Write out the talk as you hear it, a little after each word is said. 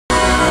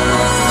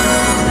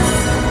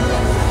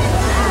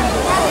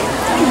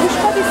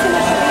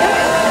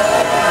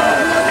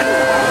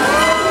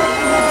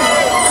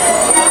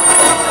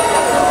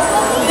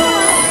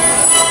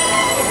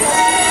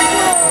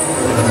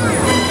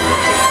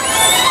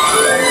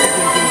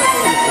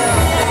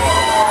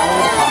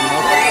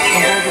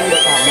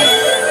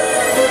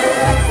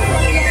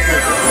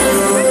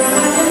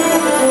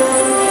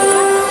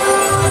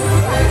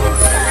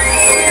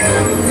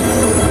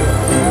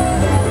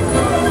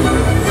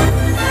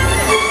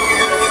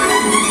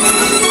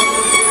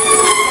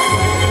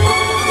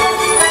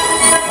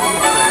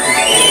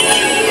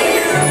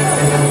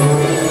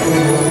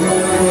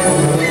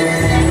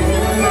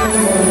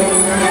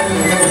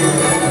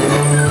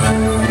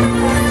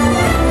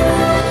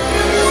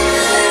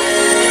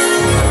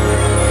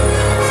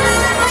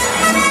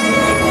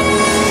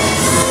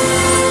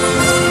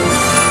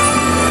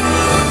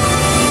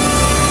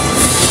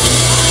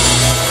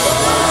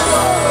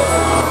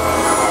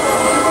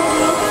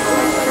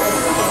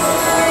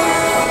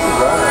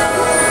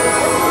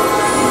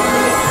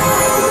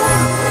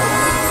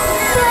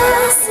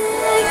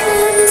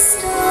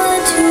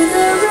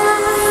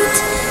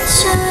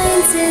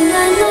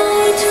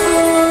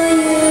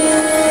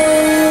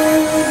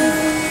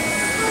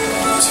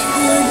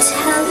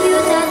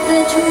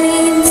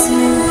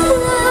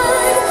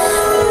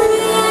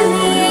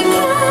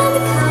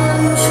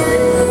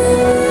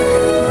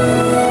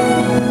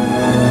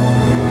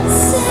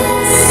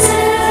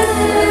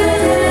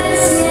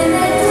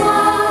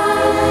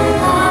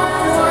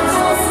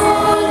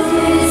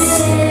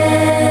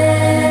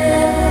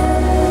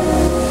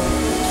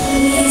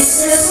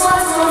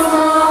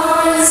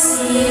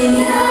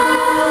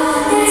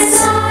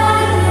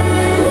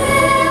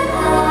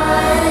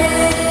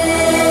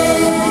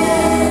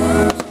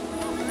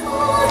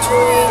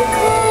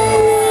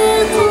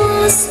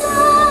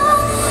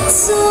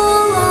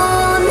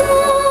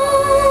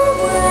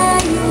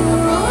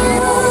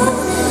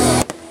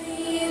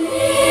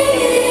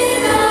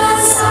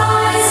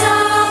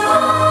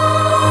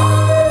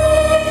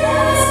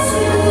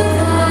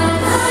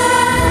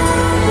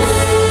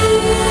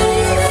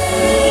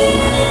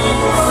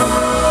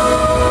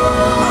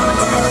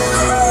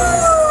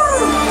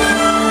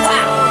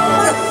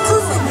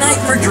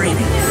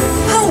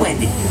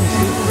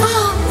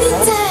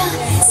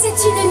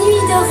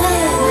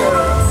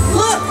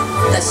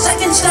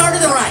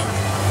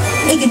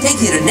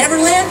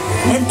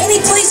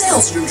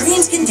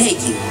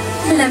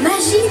La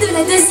magie de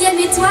la deuxième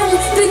étoile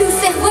peut nous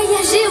faire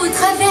voyager au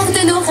travers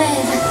de nos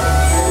rêves.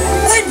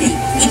 Wendy,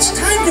 it's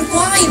time to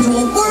fly into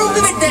a world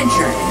of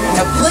adventure,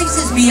 to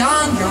places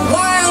beyond your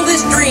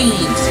wildest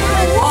dreams.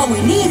 All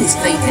we need is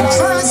faith and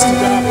trust.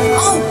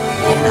 Oh,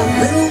 and a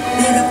little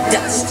bit of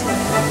dust.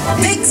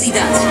 Pixie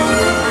dust.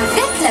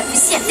 Avec la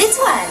poussière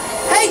d'étoiles.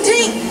 Hey,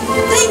 Tink!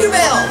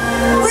 Tinkerbell!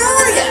 Where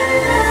are you?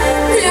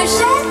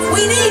 Clochette!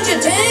 We need you,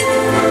 Tink!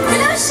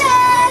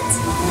 Clochette!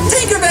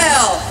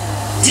 Tinkerbell!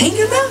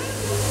 Tinkerbell?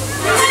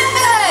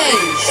 Hey,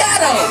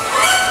 Shadow!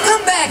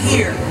 Come back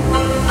here!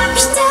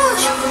 Peter!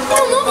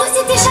 Ton ombre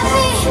s'est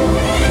échappée!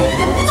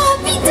 Oh,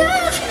 Peter!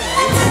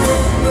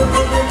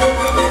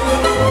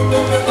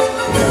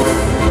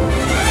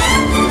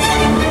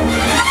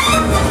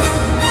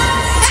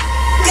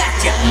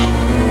 Gotcha!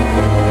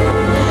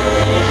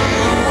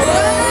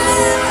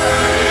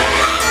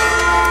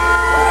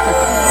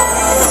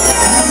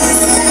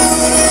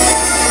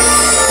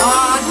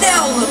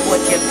 Now look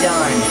what you've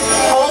done!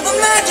 All the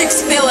magic's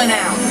spilling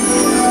out!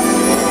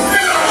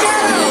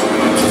 Shadow!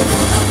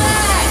 Come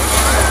back!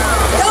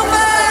 Come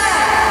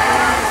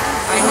back!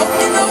 I hope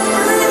you know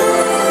where it is.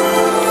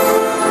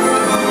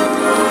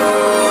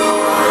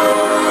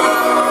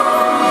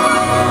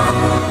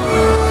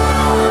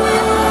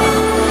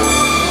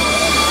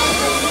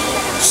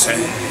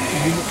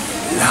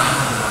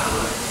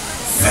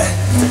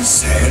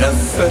 C'est la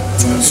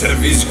fête,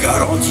 service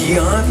garanti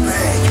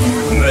impec.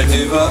 Mais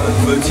tu vas,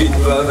 petite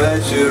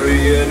bavette,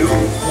 chérie, et nous,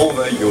 on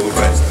veille au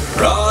reste.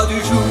 Plat du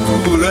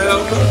jour,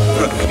 l'herbe,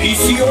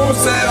 ici on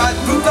sert à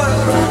toute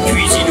heure.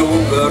 Cuisine au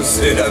beurre,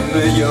 c'est la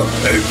meilleure.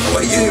 Et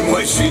croyez-moi,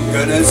 je suis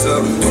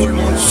connaisseur. Tout le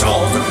monde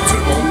chante, tout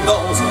le monde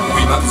danse.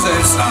 Oui,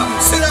 mademoiselle, ça,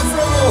 c'est la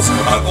France.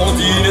 Un bon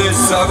dîner,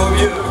 ça vaut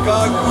mieux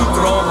qu'un coup de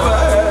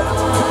trompette.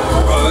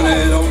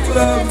 Prenez donc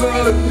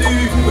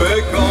l'avenue,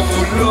 et quand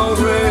vous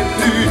l'aurez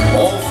vu,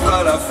 on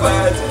fera la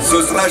fête,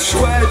 ce sera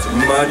chouette,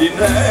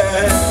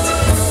 Maninette.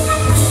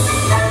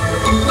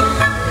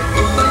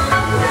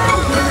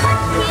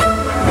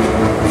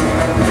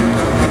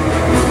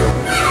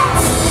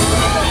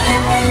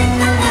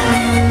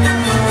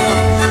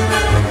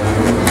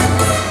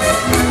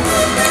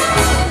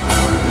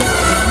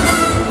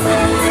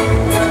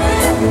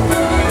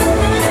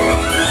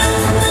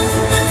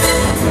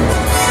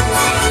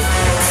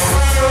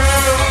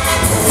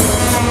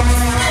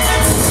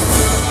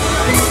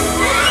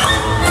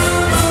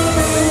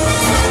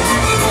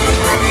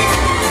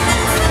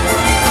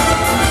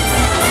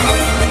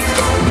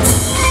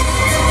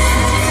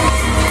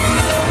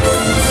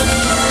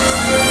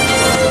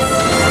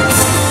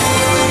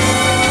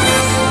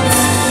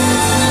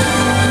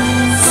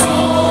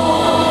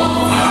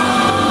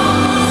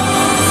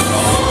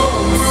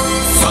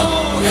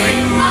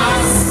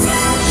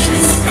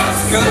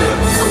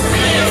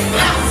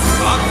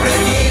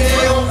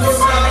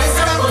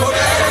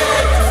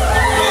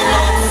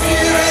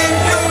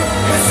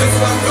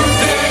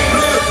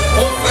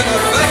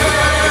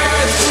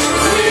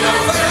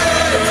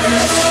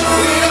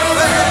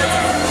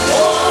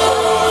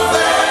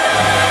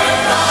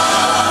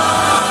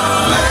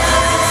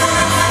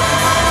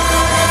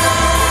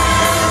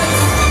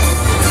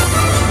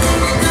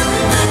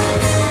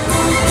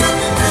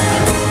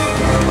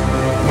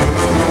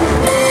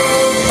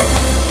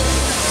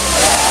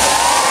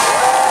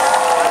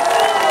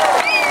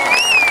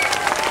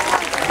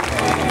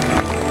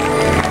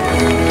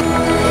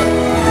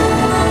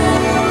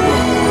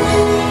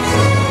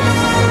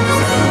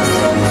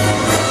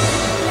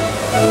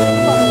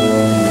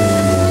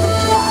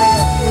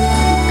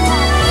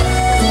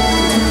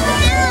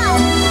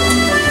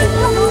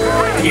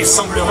 Il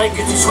semblerait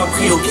que tu sois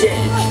pris au piège.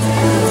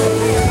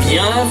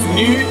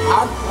 Bienvenue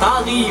à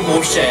Paris,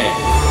 mon cher.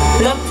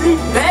 La plus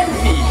belle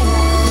ville.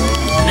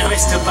 Ne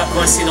reste pas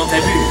coincé dans ta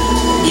bulle.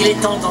 Il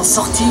est temps d'en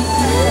sortir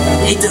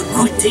et de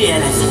goûter à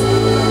la vie.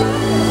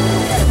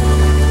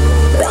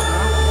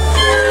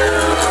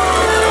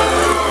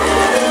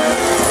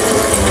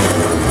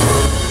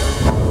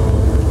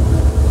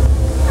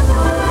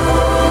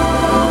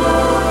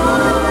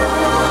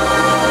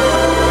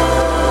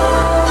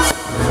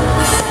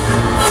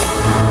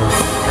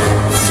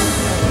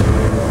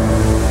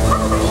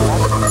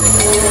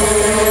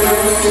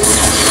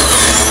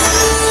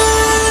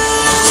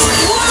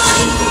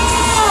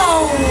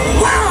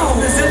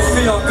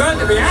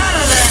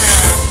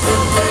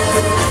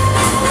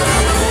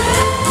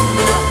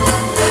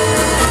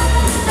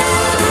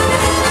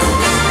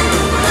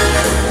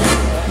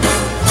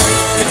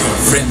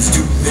 friends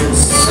do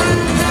this?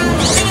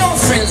 Can your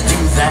friends do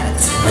that?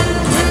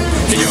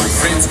 Can your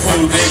friends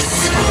pull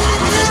this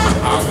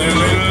on their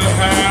little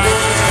hand?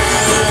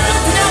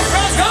 Can your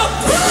friends go?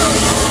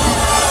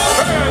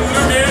 Friends,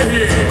 look at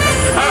here.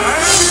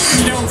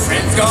 Can your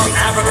friends go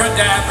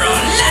abracadabra?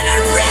 Let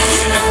it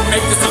rain and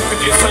make the sun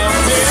do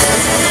something.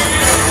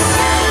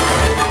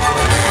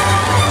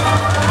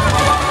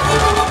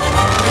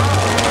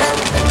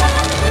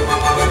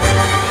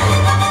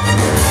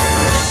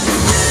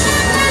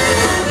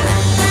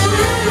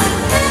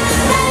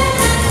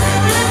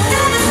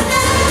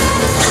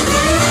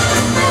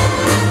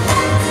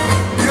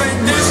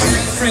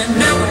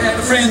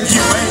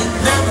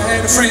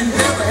 Friend,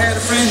 never had a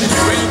friend, you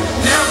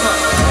ain't never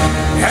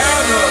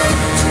had a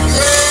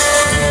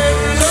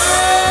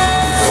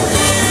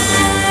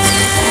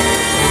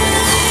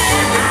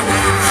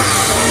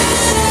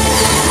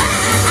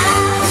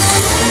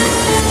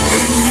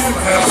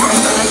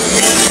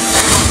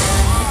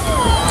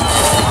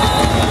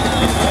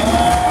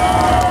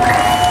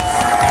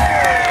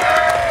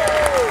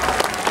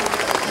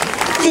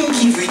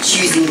Thank you for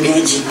choosing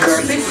Magic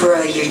Carpet for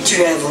all your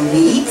travel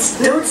needs.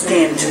 Don't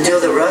stand until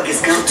the rug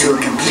has come to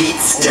a complete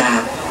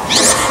stop.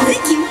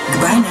 Thank you.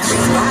 Goodbye now.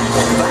 Goodbye.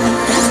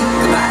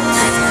 Goodbye. Goodbye.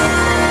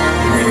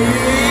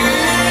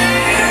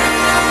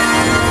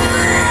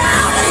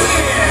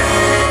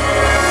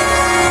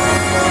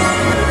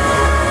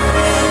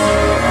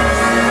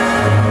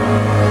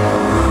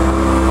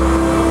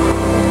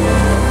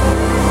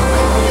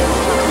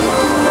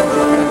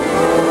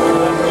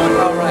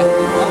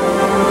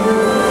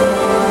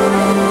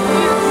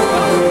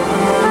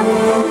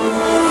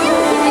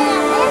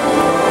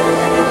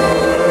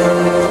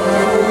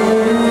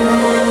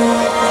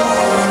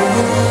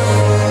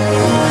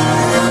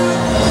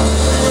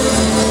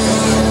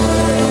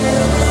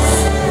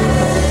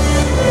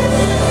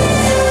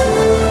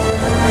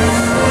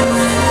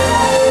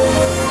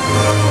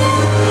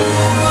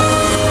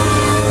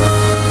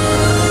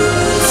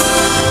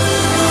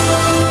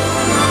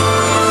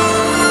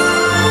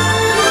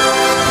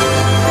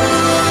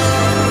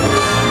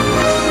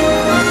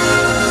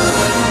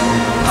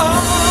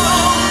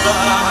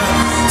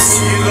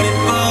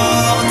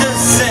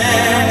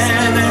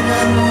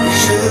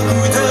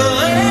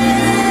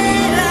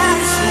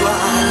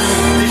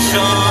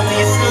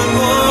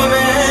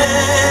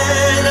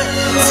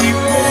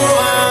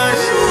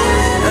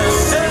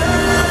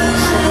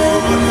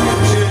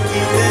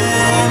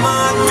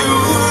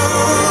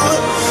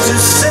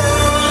 Just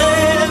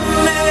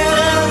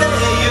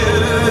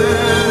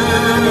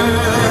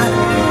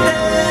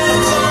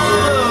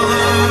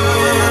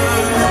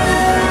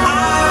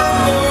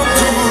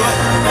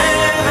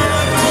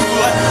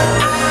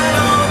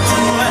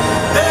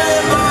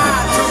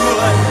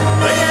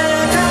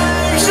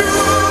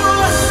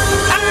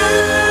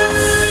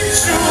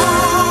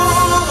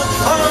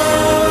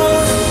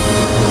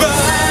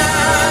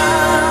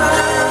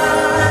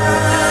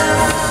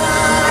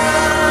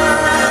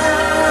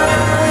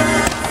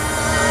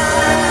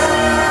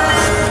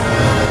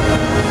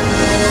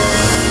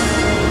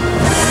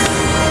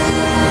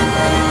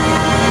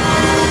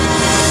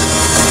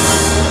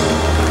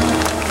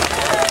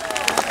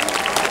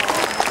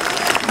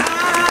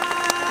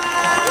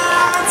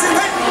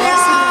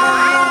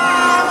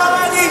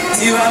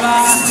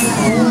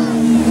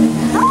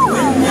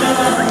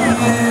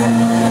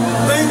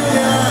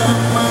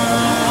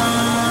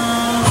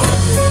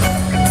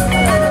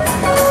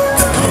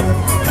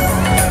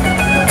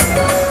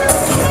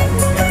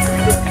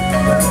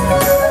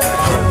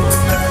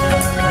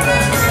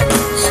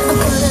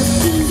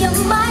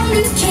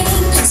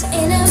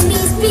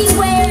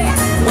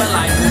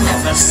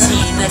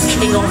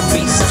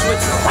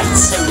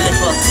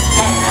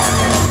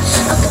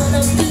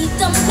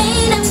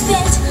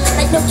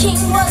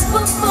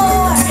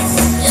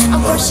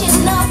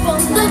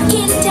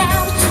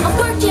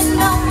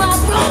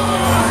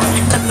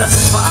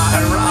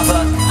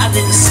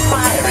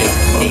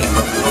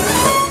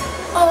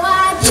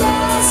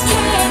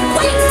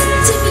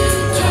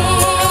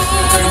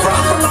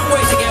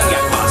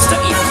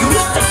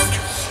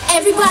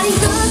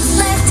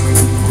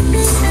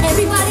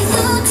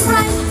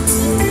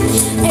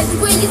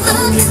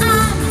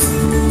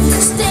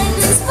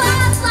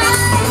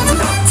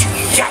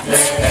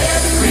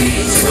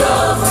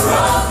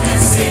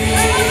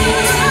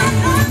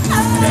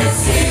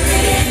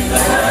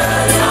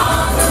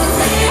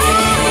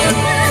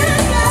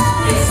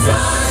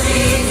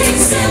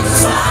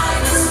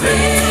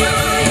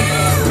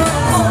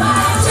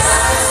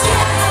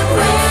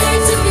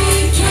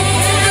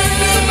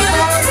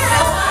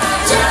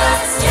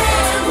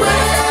can't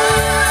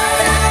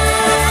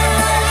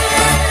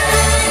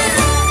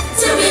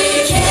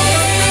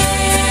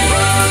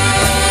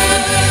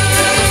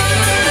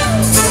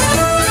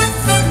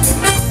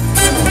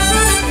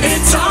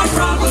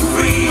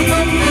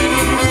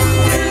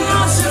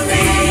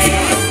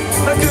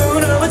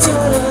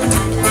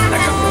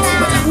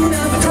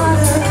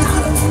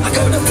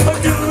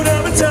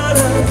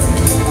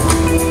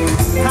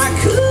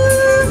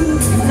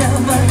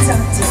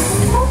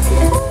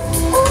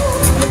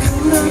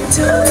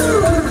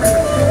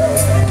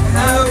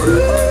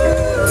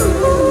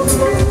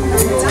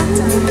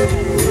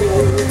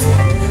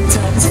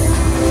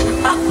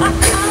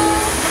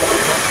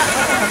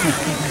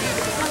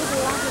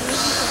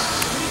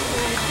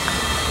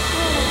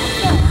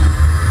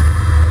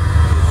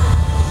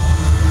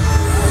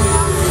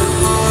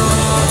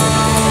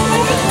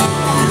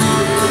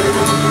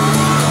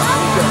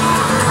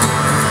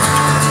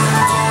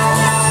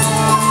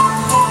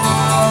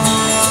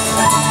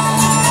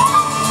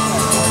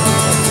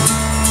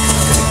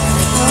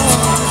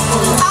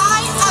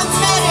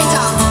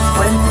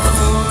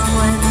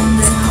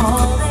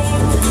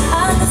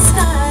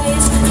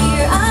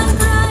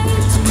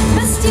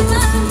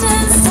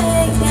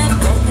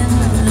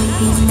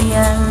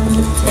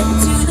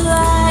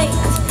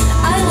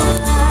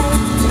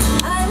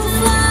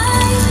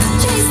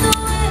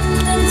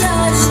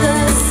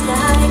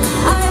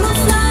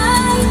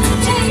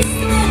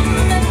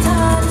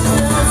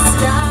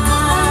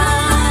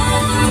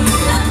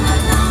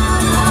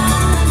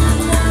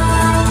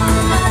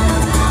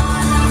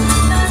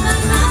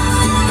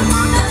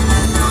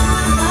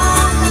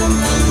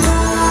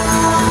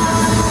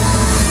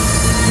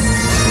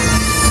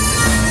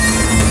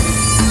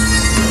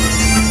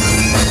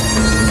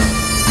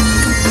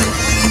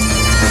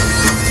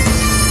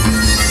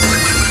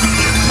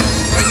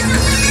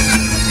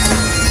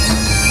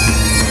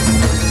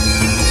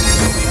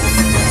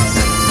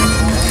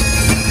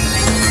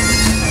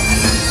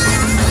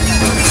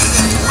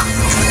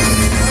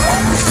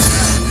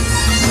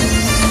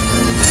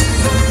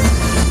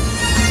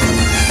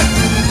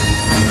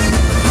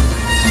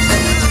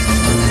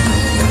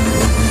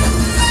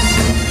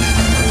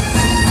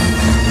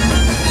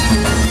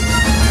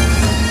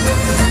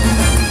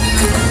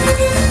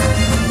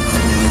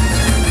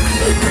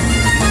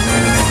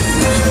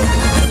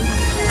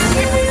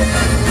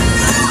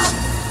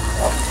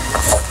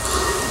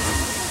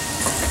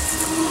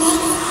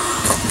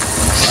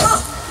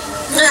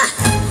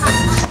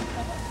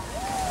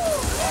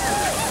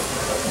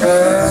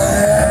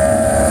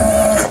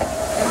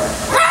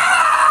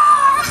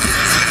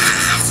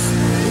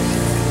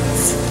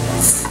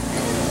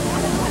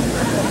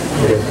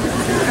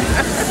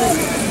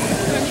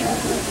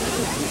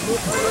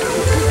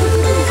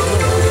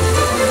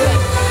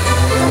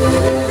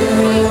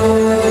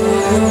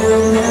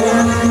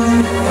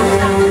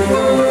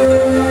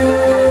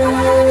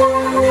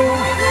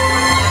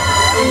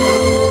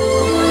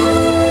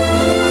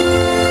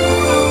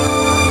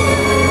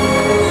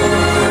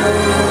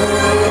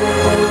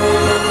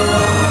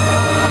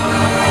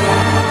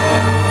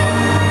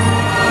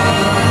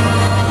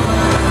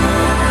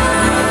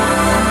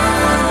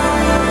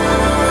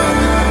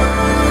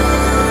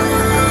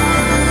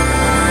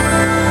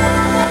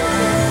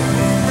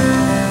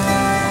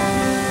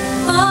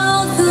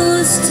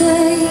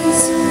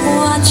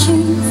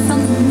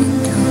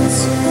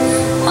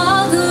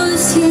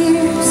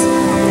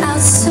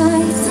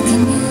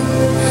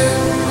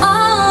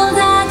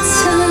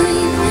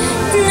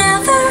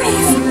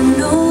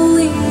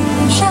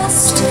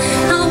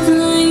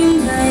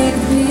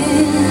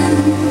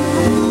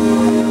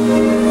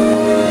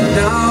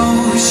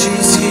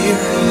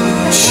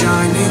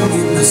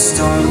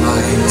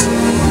light.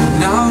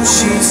 Now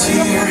she's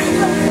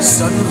here,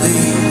 suddenly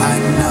I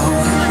know.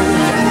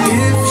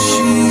 If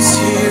she's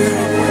here,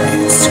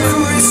 it's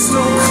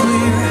crystal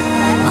clear.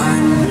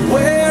 I'm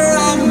where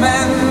I'm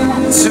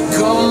meant to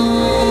go.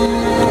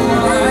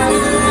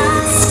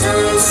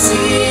 And I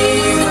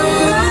see the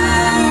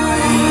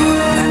light,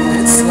 and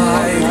it's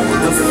like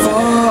the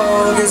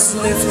fog is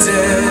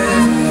lifted.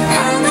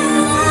 And the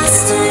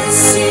masters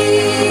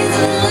see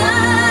the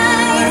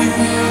light,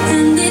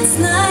 and it's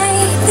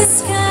like the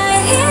sky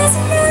is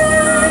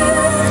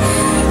blue,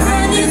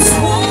 and it's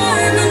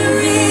warm and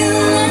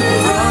real and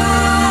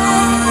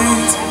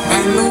bright,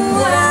 And the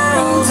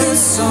world is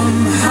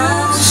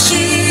somehow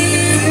shifted.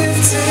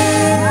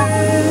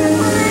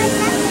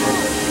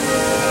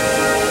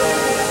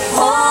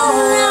 all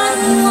at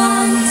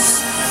once.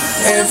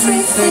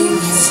 Everything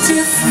is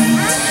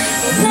different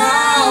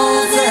now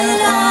that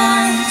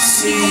I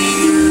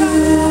see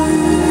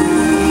you.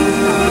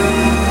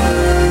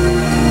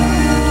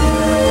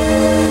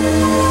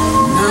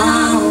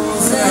 Now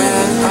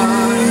that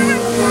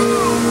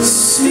I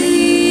see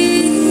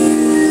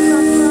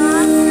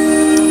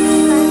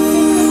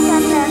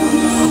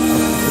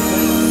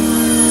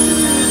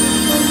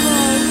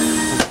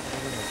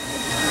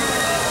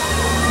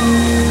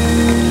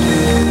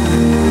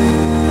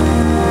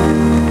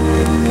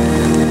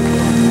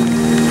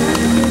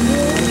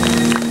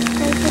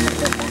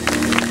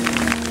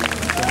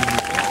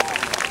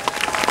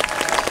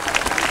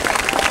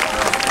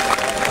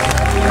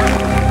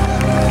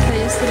Ça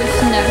y est, c'est le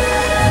final.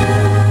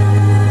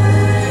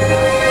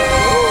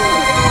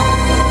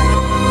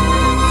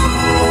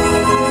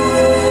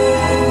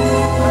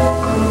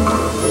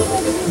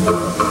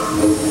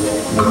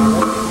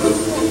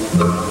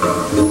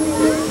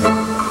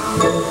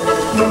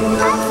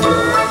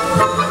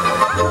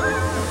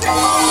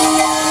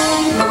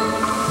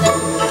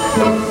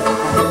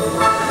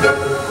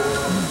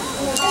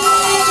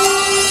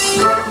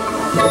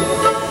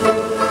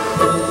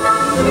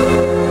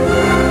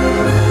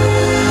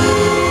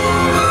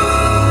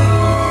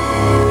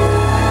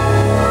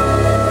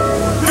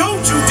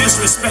 Don't you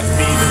disrespect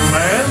me, little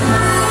man.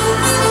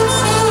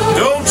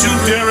 Don't you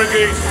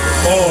derogate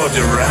or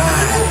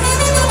deride.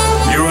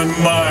 You're in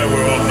my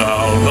world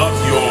now, not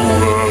your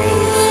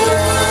world.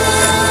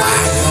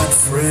 I got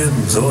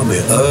friends on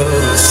the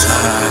other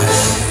side.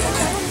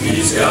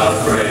 He's got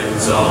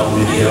friends on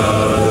the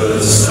other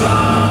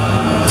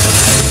side.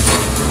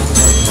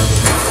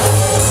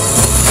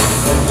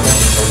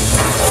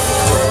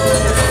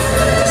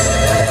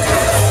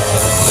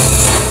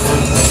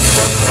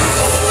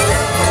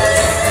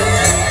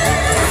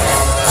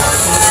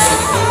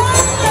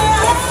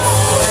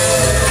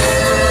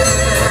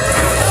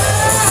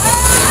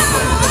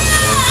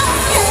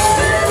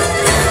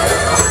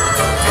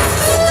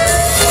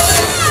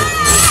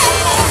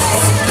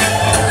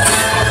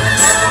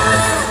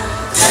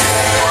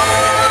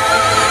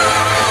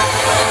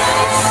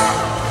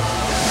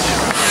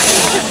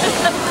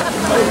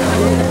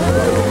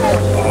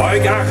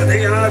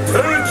 Regardez un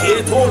peu qui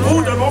est au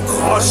bout de mon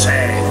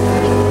crochet.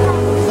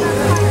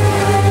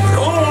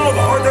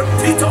 L'ombre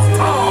de Peter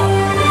Pan.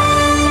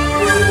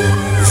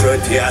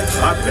 Je t'ai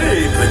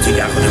attrapé, petit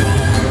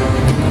garnement.